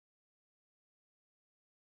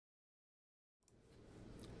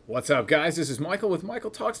What's up, guys? This is Michael with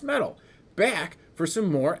Michael Talks Metal, back for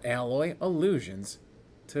some more alloy illusions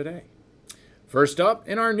today. First up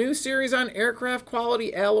in our new series on aircraft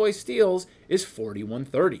quality alloy steels is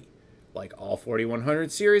 4130. Like all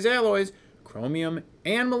 4100 series alloys, chromium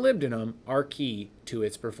and molybdenum are key to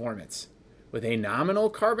its performance. With a nominal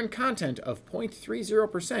carbon content of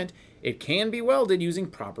 0.30%, it can be welded using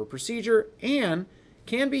proper procedure and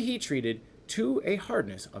can be heat treated to a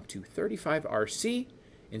hardness up to 35 RC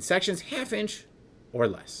in sections ½ inch or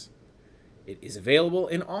less. It is available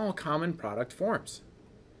in all common product forms.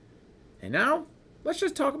 And now, let's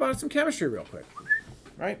just talk about some chemistry real quick.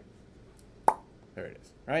 Right? There it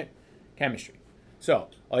is, right? Chemistry. So,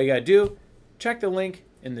 all you gotta do, check the link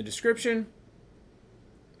in the description,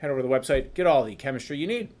 head over to the website, get all the chemistry you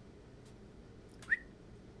need.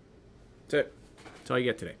 That's it. That's all you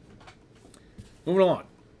get today. Moving along.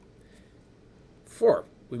 Before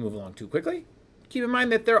we move along too quickly, keep in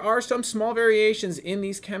mind that there are some small variations in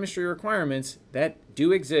these chemistry requirements that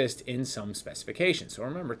do exist in some specifications. So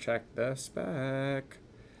remember, check the spec.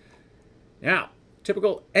 Now,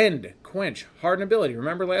 typical end quench hardenability.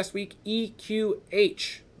 Remember last week,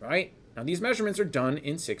 EQH, right? Now these measurements are done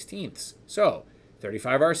in 16ths. So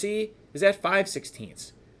 35 RC is at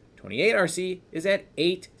 5/16. 28 RC is at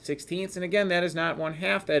 8/16. And again, that is not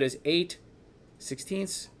 1/2, that is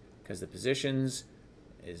 8/16, because the position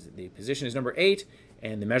is number 8,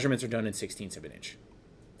 and the measurements are done in 16ths of an inch.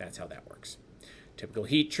 That's how that works. Typical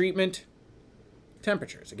heat treatment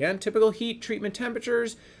temperatures. Again, typical heat treatment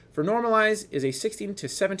temperatures for normalized is a 16 to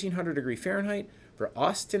 1700 degree Fahrenheit. For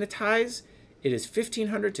austenitize, it is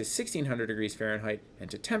 1500 to 1600 degrees Fahrenheit,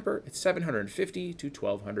 and to temper, it's 750 to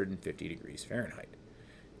 1250 degrees Fahrenheit.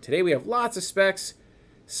 Today we have lots of specs,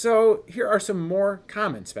 so here are some more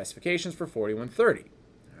common specifications for 4130.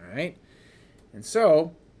 All right. And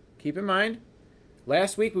so, keep in mind,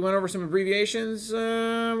 last week we went over some abbreviations.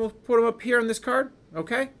 We'll put them up here on this card,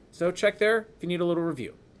 okay? So check there if you need a little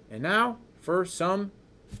review. And now for some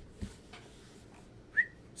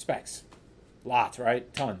specs. Lots,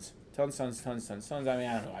 right? Tons. Tons. I mean,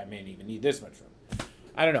 I don't know. I may even need this much room.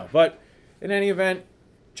 I don't know. But in any event,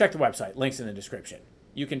 check the website. Links in the description.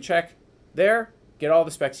 You can check there, get all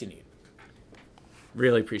the specs you need.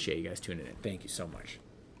 Really appreciate you guys tuning in. Thank you so much.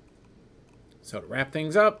 So to wrap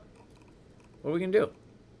things up, what are we going to do?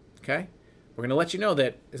 Okay? We're going to let you know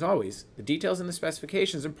that, as always, the details in the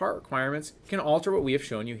specifications and part requirements can alter what we have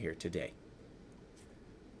shown you here today.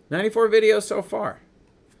 94 videos so far.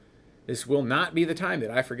 This will not be the time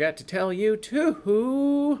that I forget to tell you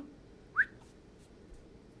to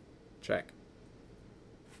check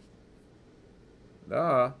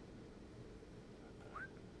the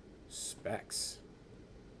specs.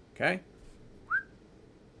 Okay?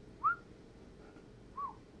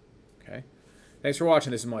 Okay. Thanks for watching.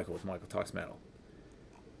 This is Michael with Michael Talks Metal.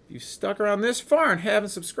 If you've stuck around this far and haven't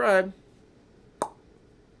subscribed,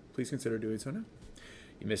 please consider doing so now.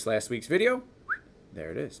 You missed last week's video? There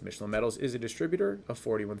it is. Michelin Metals is a distributor of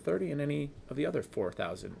 4130 and any of the other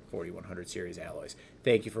 4100 series alloys.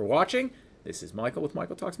 Thank you for watching. This is Michael with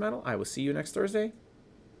Michael Talks Metal. I will see you next Thursday,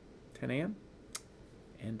 10 a.m.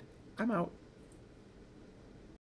 And I'm out.